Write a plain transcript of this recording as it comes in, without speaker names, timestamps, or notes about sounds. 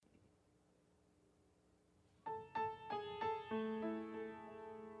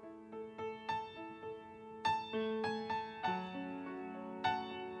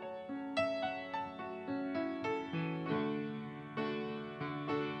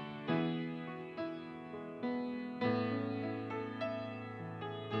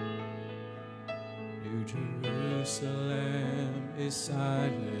Jerusalem is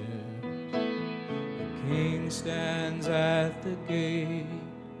silent. The King stands at the gate,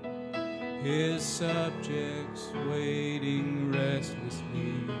 his subjects waiting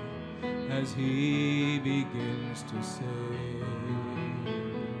restlessly as he begins to say,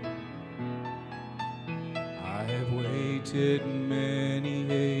 I have waited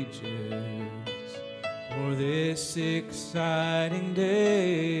many ages for this exciting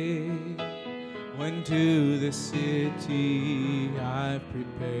day, when to the city I've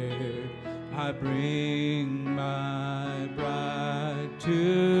prepared I bring my bride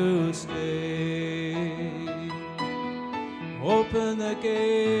to stay. Open the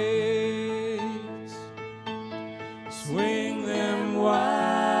gates, swing them wide.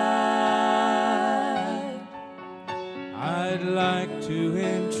 I'd like to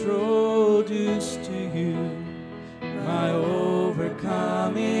introduce to you my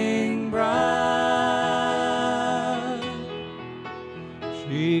overcoming bride.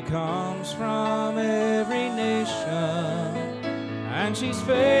 She comes from every nation, and she's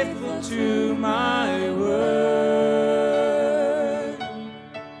faithful to my word.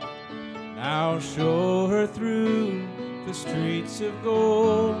 Now show her through the streets of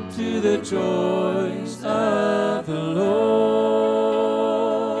gold to the joys of the Lord.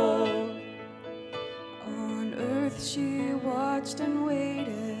 On earth she watched and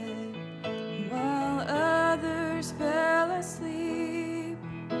waited while others fell asleep.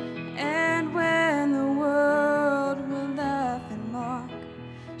 And when the world would laugh and mock,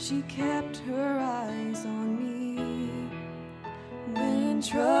 she kept her eyes on me. When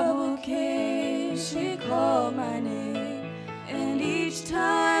trouble came, she called my name, and each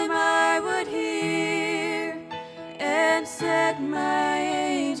time I would hear and set my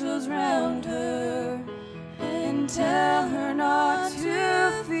angels round her and tell her not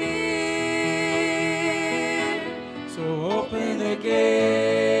to fear. So open the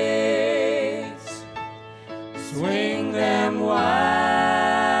gates, swing them wide.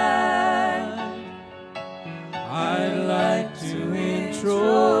 I'd like to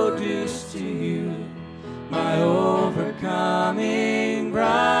introduce to you my overcoming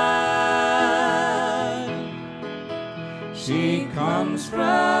bride. She comes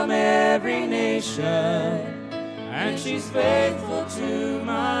from every nation, and she's faithful to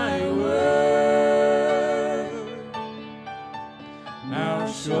my word. Now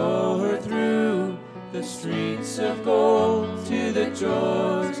show her through the streets of gold to the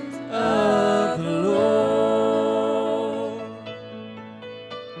joys of the Lord.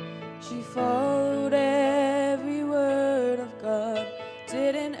 She followed every word of God,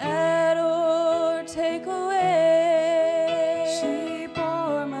 didn't add or take away. She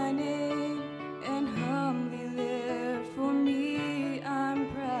bore my name and humbly lived for me, I'm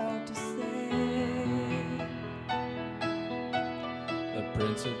proud to say. The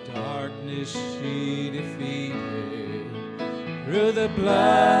prince of darkness she defeated through the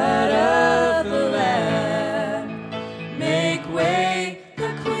blood of the Lamb. Make way,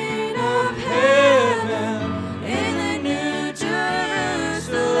 the Queen of Heaven, in the New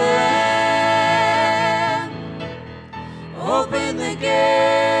Jerusalem. Open the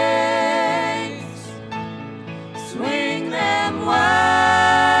gates, swing them wide.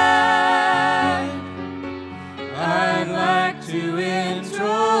 I'd like to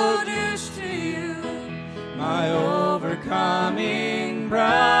introduce to you my overcoming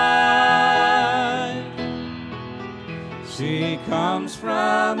bride. She comes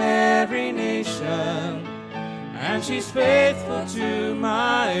from every nation, and she's faithful to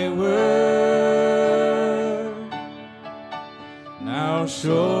my word. Now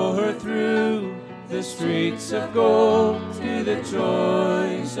show her through the streets of gold to the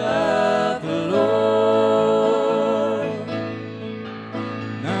joys of the Lord.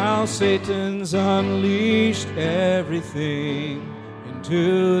 Now Satan's unleashed everything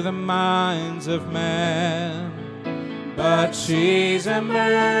into the minds of man, but she's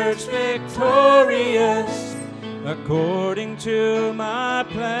emerged victorious according to my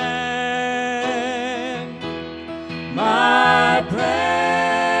plan. My plan.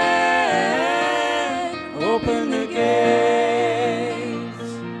 Open the gates,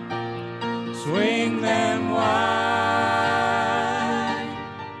 swing them wide.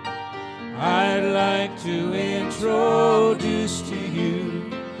 I'd like to introduce to you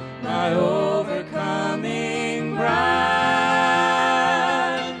my overcoming bride.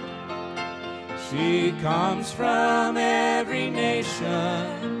 She comes from every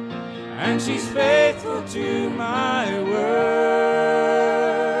nation, and she's faithful to my word.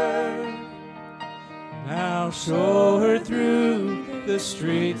 Now show her through the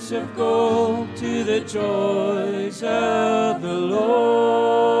streets of gold to the joys of the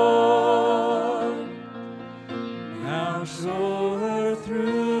Lord. Now show her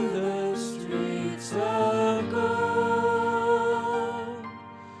through the streets of gold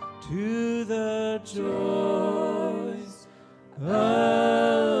to the joys